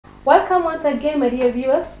Welcome once again, my dear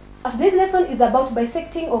viewers. Today's lesson is about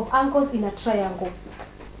bisecting of angles in a triangle.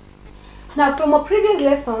 Now, from a previous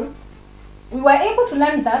lesson, we were able to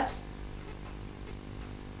learn that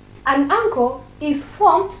an angle is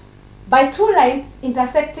formed by two lines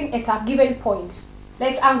intersecting at a given point.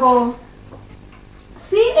 Like angle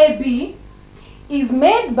CAB is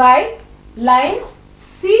made by line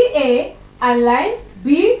CA and line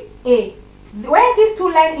BA. Where these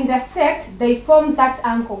two lines intersect, they form that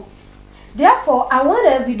angle. Therefore, I want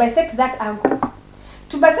us to bisect that angle.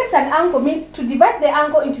 To bisect an angle means to divide the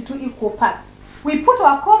angle into two equal parts. We put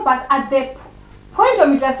our compass at the point of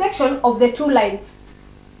intersection of the two lines.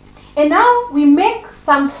 And now we make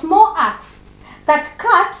some small arcs that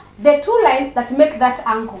cut the two lines that make that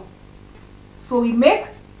angle. So we make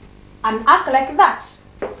an arc like that.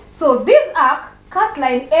 So this arc cuts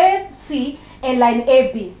line AC and line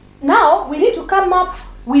AB. Now we need to come up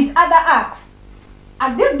with other arcs.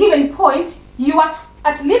 At this given point, you are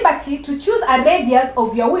at liberty to choose a radius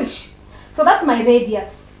of your wish. So that's my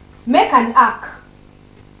radius. Make an arc.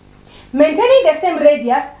 Maintaining the same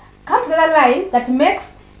radius, come to the line that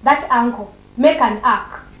makes that angle. Make an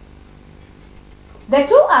arc. The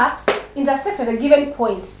two arcs intersect at a given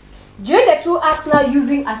point. Join the two arcs now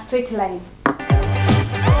using a straight line.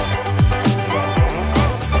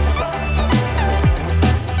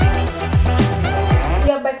 We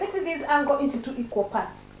have bisected this angle into two equal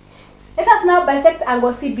parts. Let us now bisect angle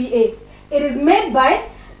CBA. It is made by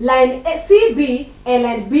line CB and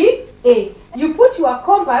line BA. You put your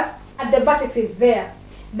compass at the vertices there.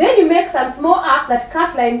 Then you make some small arcs that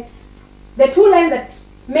cut the two lines that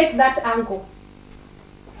make that angle.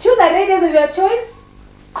 Choose a radius of your choice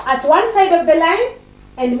at one side of the line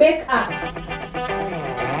and make arcs.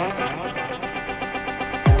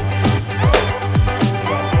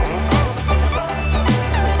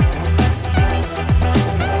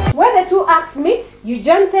 Where the two arcs meet, you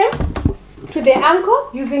join them to the angle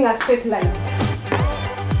using a straight line.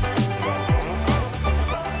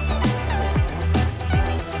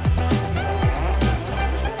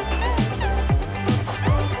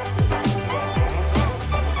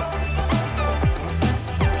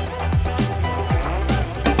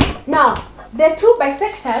 Now, the two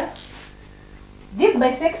bisectors, this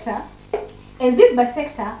bisector and this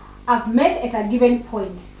bisector, have met at a given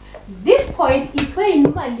point. This point is where you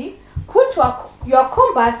normally put your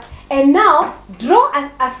compass and now draw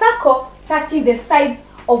a circle touching the sides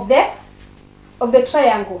of the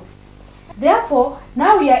triangle. Therefore,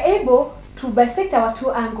 now we are able to bisect our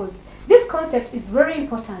two angles. This concept is very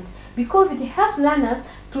important because it helps learners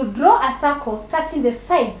to draw a circle touching the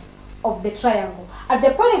sides of the triangle. At the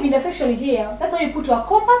point of intersection here, that's where you put your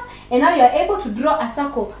compass and now you are able to draw a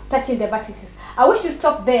circle touching the vertices. I wish you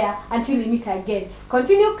stop there until we meet again.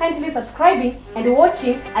 Continue kindly subscribing and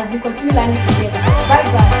watching as we continue learning together.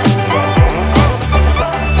 Bye bye.